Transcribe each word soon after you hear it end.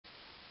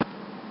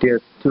Dear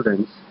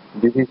students,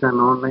 this is an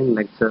online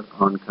lecture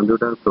on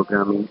computer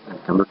programming and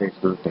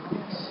computational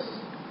techniques.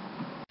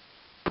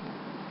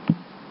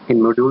 In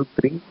Module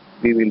 3,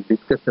 we will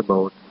discuss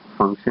about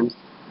functions,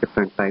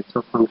 different types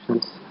of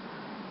functions,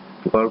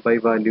 call by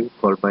value,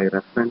 call by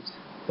reference,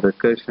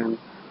 recursion,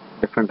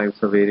 different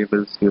types of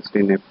variables used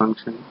in a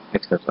function,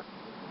 etc.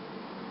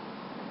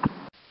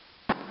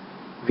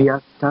 We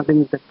are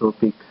starting the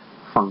topic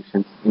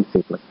functions in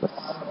C++.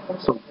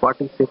 So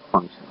what is a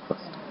function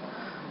first?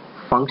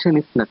 Function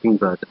is nothing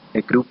but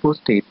a group of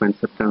statements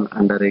written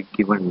under a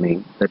given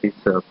name, that is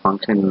a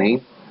function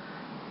name,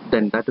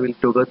 then that will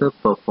together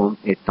perform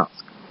a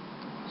task.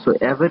 So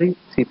every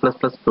C++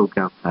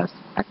 program has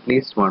at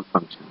least one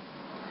function,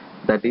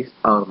 that is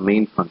our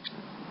main function.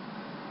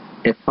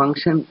 A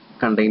function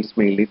contains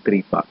mainly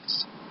three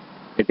parts: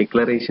 a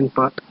declaration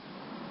part,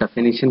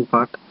 definition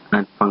part,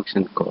 and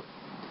function call.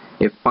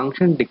 A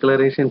function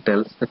declaration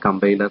tells the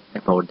compiler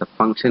about the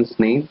function's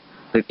name,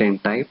 return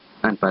type,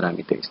 and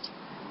parameters.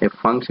 A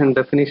function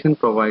definition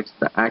provides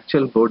the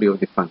actual body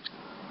of the function.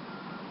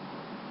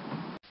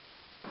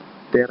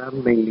 There are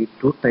mainly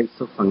two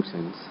types of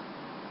functions: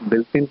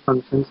 built-in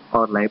functions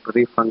or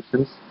library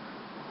functions.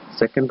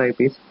 Second type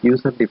is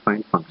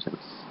user-defined functions.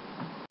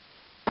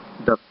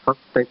 The first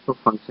type of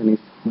function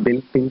is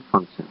built-in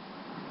function.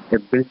 A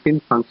built-in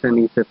function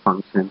is a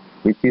function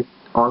which is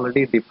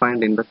already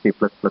defined in the C++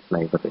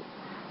 library.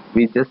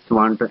 We just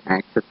want to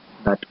access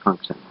that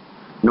function.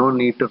 No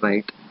need to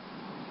write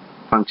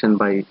function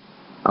by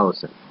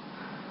ourselves.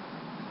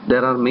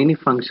 There are many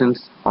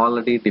functions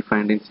already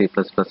defined in C++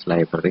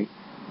 library.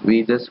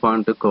 We just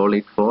want to call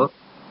it for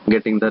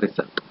getting the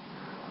result.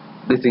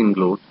 This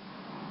includes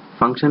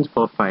functions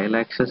for file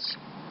access,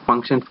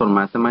 functions for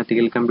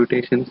mathematical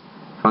computations,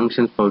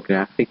 functions for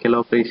graphical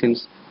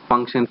operations,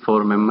 functions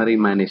for memory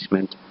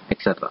management,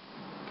 etc.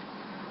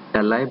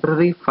 A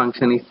library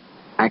function is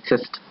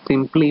accessed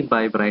simply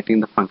by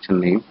writing the function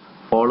name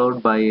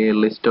followed by a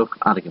list of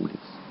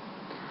arguments.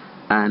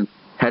 And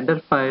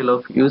header file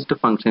of used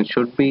function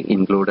should be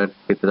included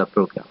with the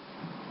program.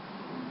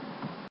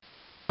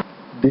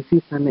 This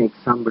is an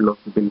example of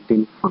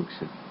built-in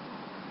function.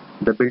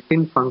 The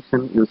built-in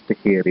function used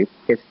here is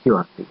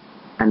sqrt,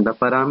 and the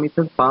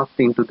parameter passed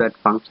into that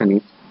function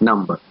is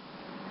number.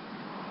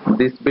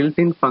 This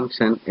built-in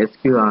function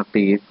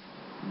sqrt is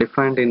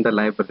defined in the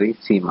library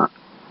cmap,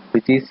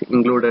 which is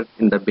included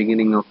in the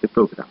beginning of the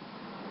program.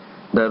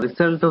 The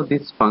result of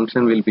this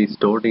function will be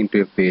stored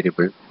into a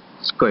variable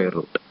square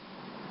root.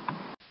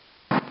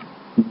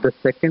 The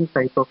second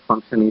type of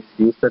function is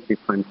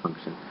user-defined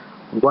function.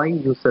 Why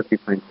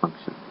user-defined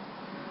function?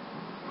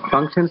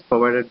 Functions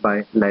provided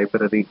by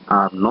library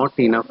are not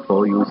enough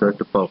for user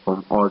to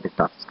perform all the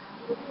tasks.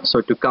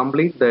 So to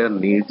complete their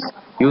needs,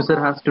 user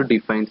has to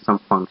define some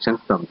functions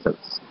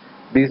themselves.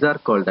 These are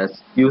called as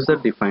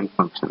user-defined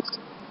functions.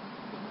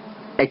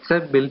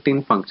 Except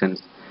built-in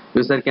functions,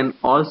 user can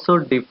also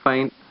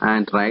define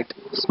and write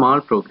small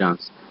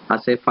programs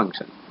as a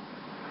function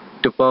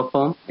to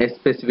perform a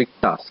specific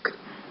task.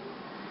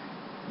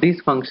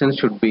 These functions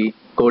should be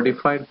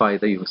codified by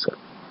the user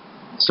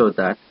so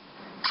that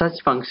such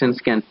functions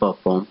can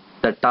perform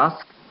the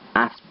task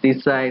as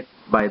desired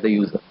by the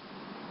user.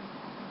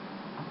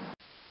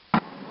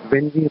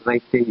 When we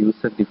write a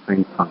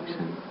user-defined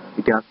function,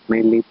 it has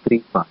mainly three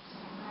parts: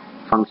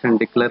 function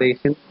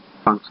declaration,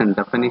 function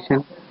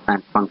definition,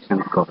 and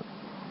function call.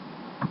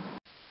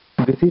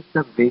 This is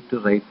the way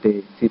to write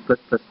a C++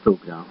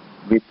 program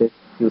with a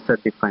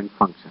user-defined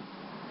function.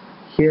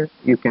 Here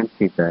you can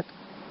see that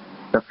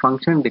the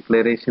function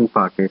declaration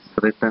part is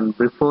written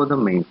before the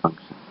main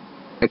function.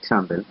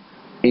 Example,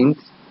 int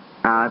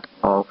add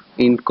of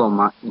int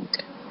comma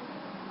int.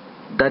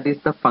 That is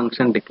the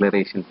function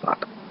declaration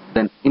part.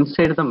 Then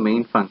inside the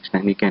main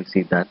function you can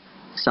see that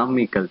sum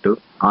equal to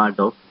add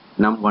of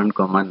num1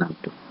 comma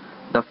num2.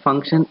 The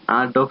function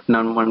add of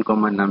num1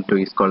 comma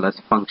num2 is called as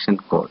function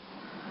call.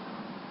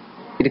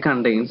 It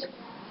contains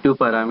two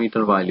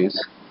parameter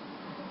values,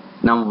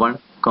 num1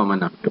 comma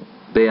num2.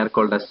 They are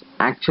called as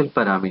actual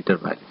parameter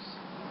values.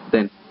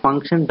 Then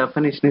function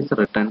definition is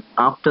written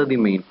after the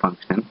main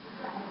function.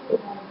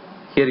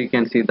 Here you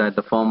can see that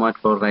the format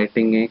for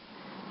writing a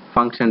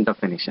function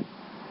definition: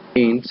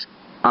 int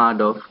add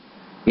of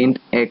int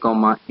a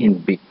comma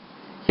int b.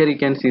 Here you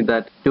can see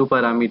that two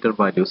parameter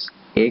values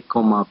a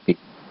comma b.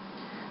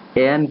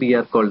 A and b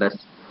are called as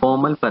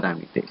formal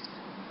parameters.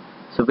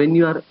 So when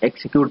you are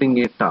executing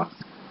a task,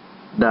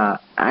 the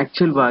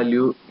actual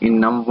value in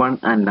num1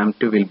 and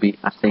num2 will be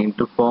assigned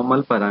to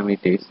formal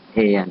parameters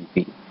a and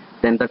b.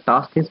 Then the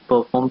task is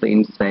performed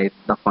inside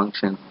the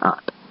function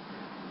add,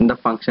 in the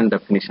function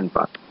definition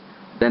part.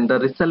 Then the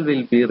result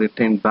will be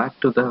returned back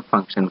to the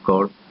function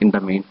call in the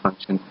main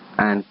function,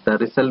 and the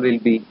result will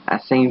be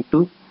assigned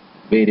to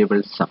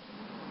variable sum.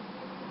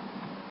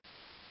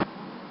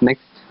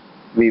 Next,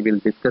 we will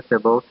discuss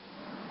about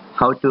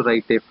how to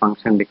write a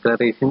function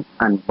declaration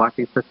and what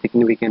is the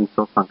significance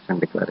of function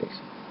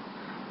declaration.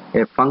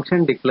 A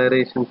function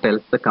declaration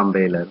tells the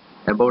compiler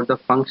about the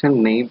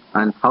function name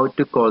and how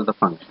to call the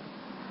function.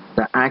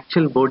 The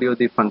actual body of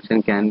the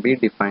function can be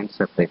defined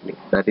separately,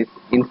 that is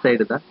inside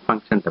the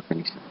function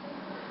definition.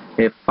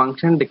 A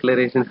function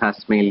declaration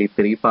has mainly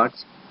three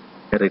parts.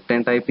 A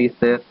return type is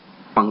there,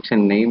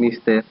 function name is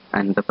there,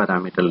 and the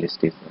parameter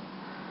list is there.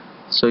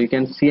 So you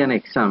can see an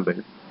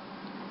example.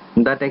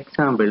 In that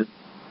example,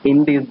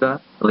 int is the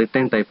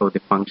return type of the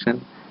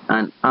function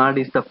and add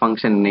is the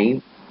function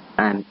name,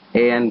 and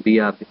a and b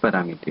are the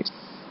parameters.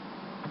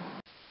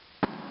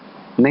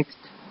 Next,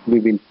 we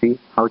will see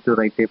how to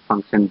write a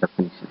function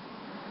definition.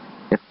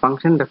 A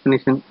function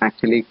definition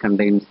actually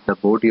contains the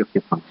body of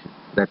the function,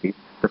 that is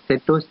the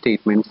set of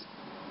statements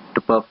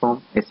to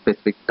perform a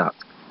specific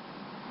task.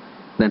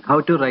 Then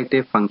how to write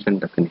a function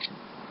definition?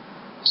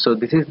 So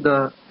this is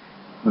the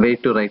way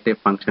to write a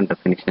function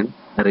definition.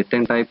 A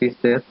return type is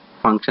there,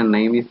 function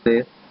name is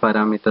there,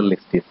 parameter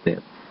list is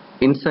there.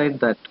 Inside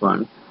that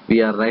one,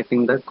 we are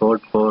writing the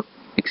code for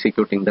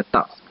executing the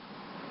task.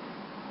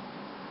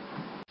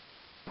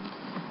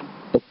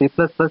 A C++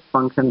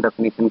 function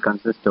definition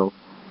consists of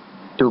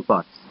two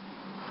parts,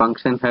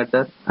 function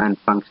header and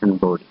function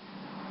body.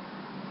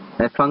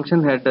 A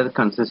function header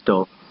consists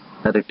of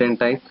a return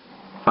type,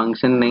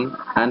 function name,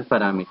 and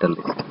parameter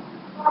list.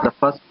 The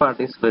first part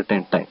is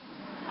return type.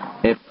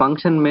 A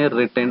function may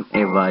return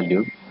a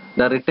value.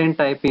 The return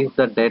type is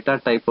the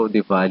data type of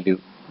the value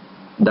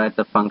that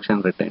the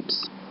function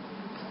returns.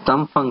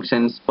 Some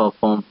functions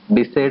perform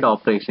desired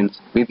operations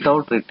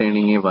without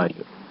returning a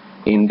value.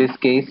 In this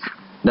case,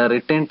 the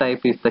return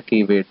type is the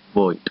keyword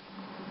void.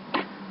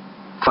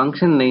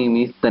 Function name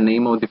is the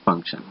name of the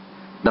function.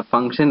 The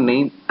function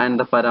name and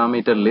the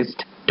parameter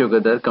list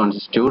together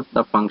constitute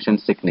the function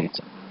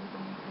signature.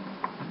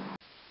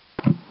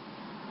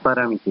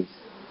 Parameters.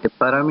 A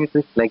parameter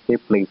is like a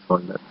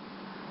placeholder.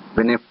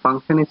 When a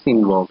function is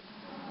invoked,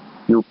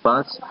 you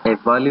pass a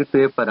value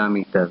to a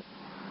parameter.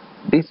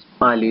 This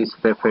value is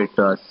referred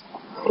to as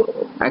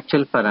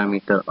actual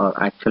parameter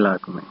or actual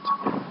argument.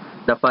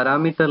 The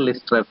parameter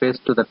list refers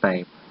to the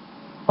type,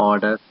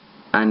 order,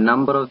 and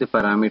number of the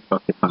parameter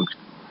of the function.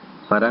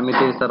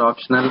 Parameters are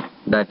optional,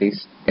 that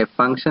is, a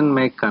function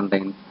may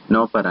contain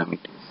no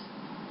parameters.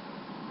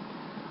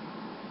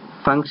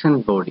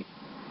 Function body.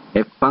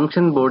 A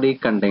function body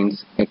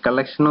contains a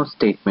collection of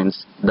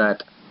statements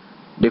that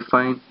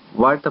define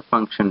what the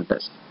function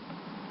does.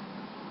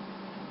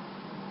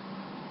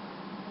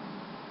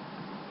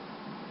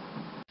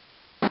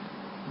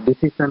 This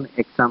is an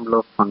example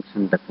of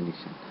function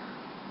definition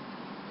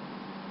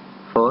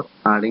for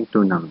adding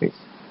two numbers.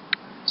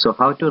 So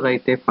how to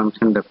write a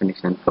function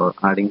definition for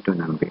adding two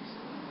numbers?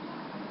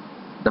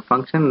 The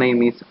function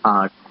name is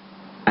add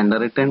and the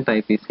return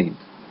type is int.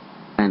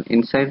 And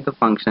inside the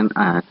function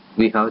add,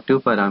 we have two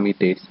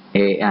parameters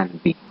a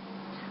and b.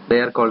 They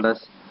are called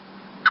as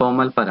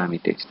formal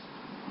parameters.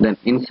 Then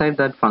inside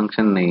that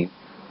function name,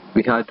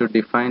 we have to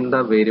define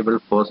the variable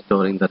for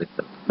storing the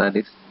result, that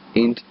is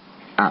int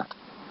add.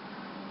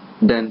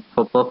 Then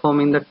for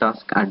performing the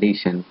task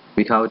addition,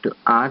 we have to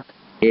add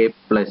a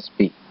plus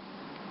b.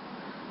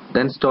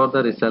 Then store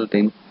the result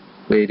in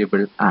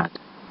variable add.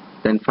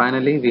 Then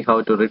finally we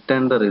have to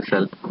return the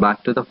result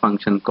back to the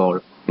function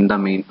call in the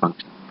main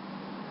function.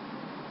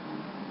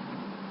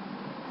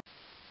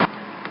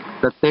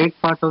 The third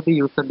part of the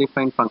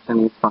user-defined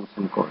function is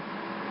function call.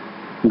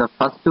 The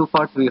first two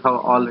parts we have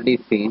already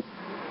seen,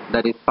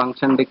 that is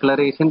function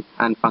declaration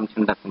and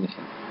function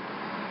definition.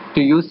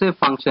 To use a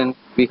function,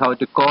 we have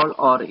to call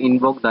or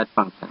invoke that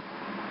function.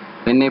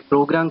 When a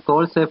program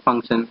calls a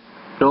function,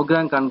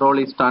 program control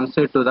is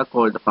transferred to the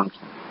called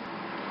function.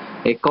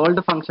 A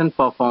called function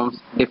performs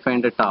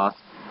defined task,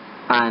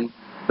 and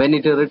when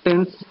it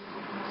returns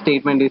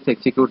statement is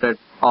executed,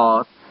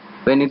 or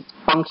when its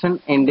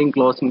function ending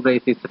closing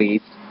brace is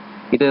reached,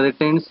 it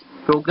returns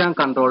program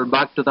control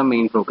back to the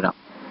main program.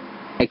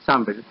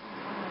 Example,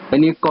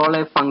 when you call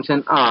a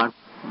function add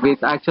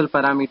with actual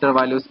parameter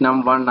values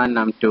num1 and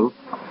num2,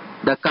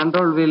 the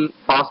control will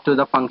pass to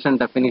the function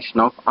definition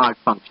of add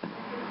function.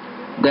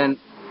 Then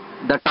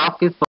the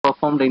task is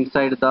performed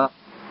inside the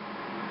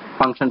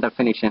function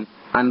definition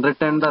and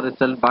return the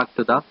result back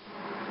to the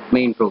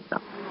main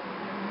program.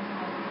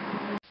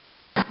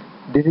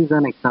 This is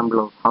an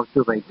example of how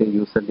to write a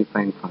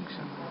user-defined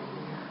function.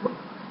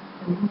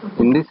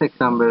 In this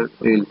example,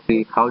 we will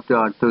see how to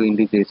add two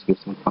integers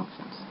using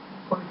functions.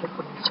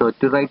 So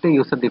to write a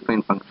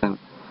user-defined function,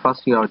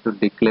 first you have to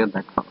declare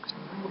that function.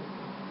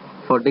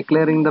 For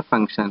declaring the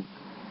function,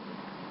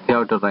 you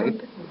have to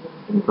write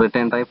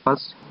return type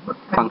first,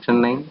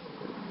 function name,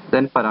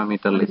 then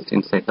parameter list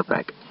inside the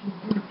bracket.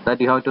 That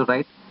you have to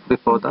write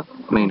before the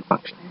main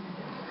function.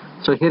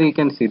 So here you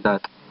can see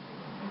that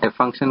a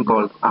function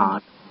called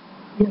add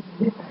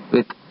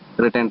with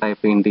return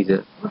type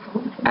integer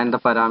and the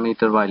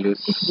parameter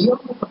values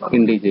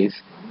integers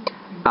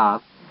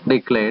are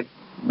declared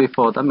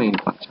before the main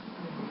function.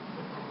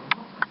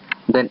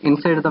 Then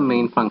inside the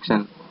main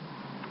function,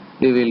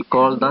 we will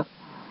call the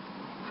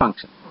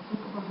function.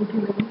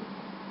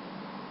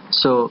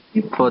 So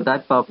for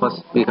that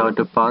purpose, we have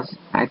to pass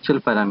actual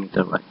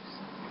parameter values.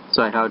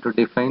 So I have to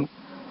define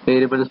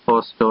variables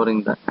for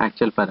storing the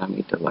actual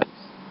parameter values.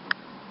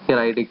 Here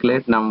I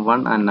declared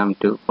num1 and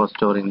num2 for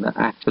storing the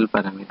actual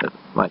parameter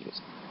values.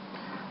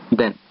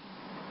 Then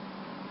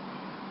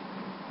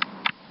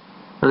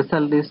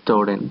result is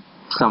stored in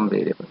some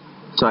variable.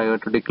 So I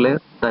have to declare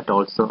that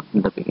also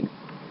in the beginning.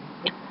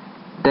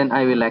 Then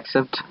I will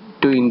accept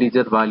two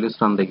integer values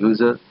from the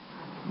user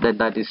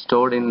that is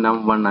stored in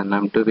num1 and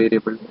num2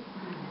 variable.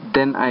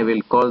 Then I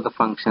will call the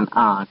function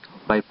arg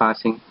by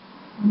passing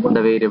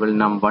the variable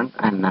num1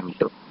 and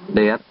num2.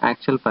 They are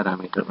actual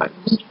parameter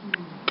values.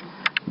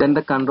 Then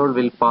the control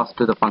will pass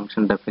to the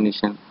function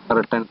definition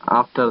written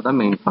after the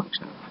main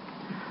function.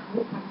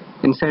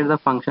 Inside the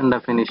function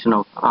definition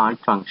of arg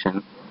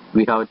function,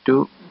 we have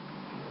two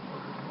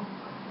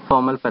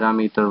formal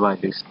parameter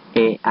values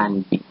a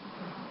and b.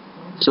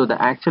 So the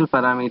actual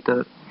parameter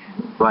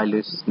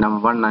values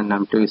num1 and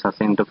num2 is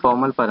assigned to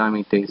formal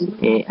parameters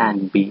a and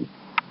b.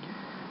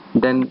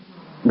 Then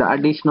the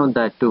addition of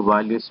that two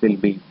values will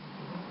be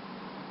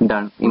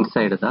done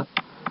inside the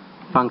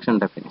function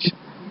definition.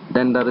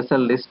 Then the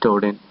result is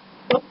stored in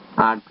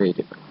arg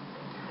variable.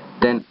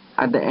 Then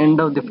at the end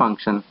of the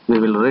function we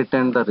will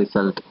return the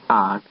result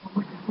arg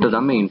to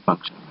the main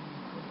function.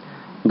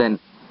 Then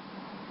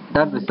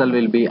that result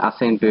will be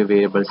assigned to a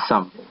variable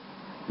sum.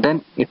 Then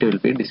it will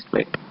be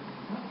displayed.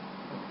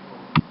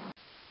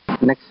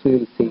 Next we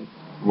will see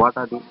what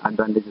are the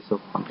advantages of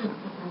function.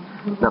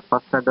 The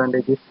first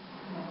advantage is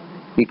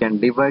you can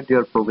divide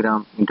your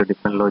program into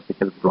different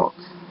logical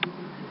blocks.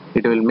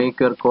 It will make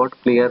your code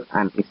clear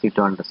and easy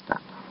to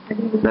understand.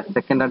 The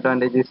second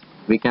advantage is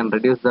we can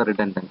reduce the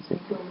redundancy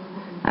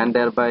and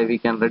thereby we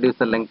can reduce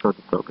the length of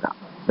the program.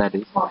 That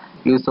is,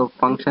 use of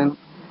function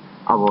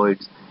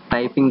avoids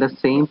typing the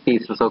same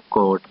pieces of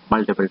code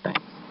multiple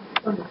times.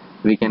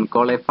 We can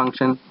call a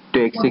function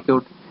to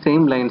execute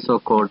same lines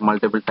of code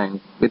multiple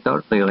times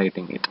without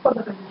rewriting it.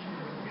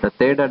 The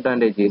third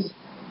advantage is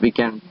we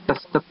can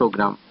test the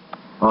program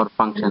or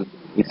function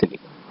easily.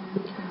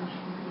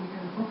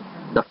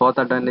 The fourth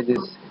advantage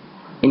is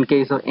in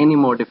case of any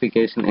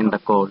modification in the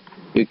code,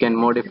 you can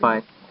modify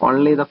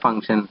only the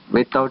function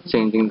without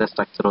changing the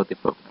structure of the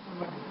program.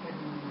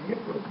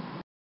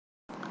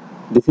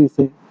 This is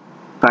a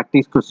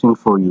practice question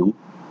for you.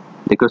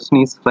 The question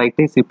is write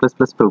a C++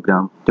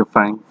 program to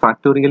find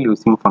factorial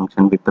using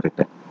function with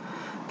return.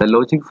 The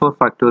logic for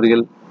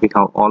factorial we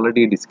have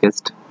already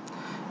discussed.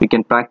 You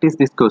can practice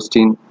this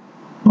question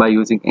by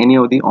using any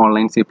of the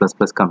online C++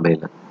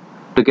 compiler.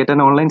 To get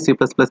an online C++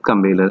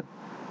 compiler,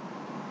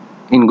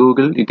 in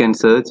Google you can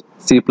search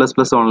C++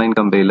 online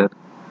compiler.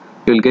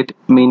 You will get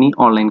many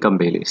online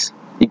compilers.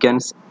 You can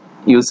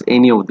use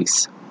any of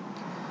these.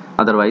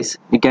 Otherwise,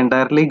 you can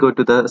directly go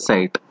to the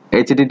site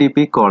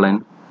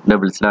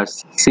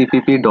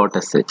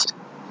http://cpp.sh.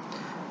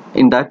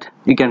 In that,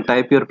 you can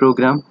type your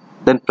program,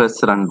 then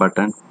press run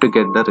button to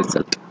get the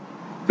result.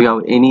 If you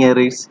have any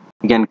errors,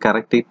 you can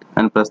correct it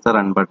and press the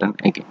run button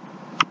again.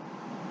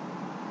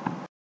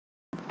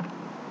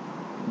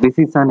 This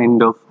is an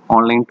end of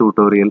online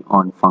tutorial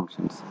on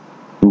functions.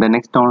 In the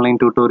next online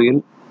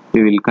tutorial,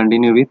 we will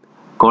continue with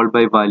call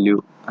by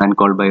value and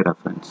call by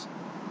reference.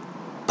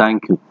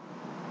 Thank you.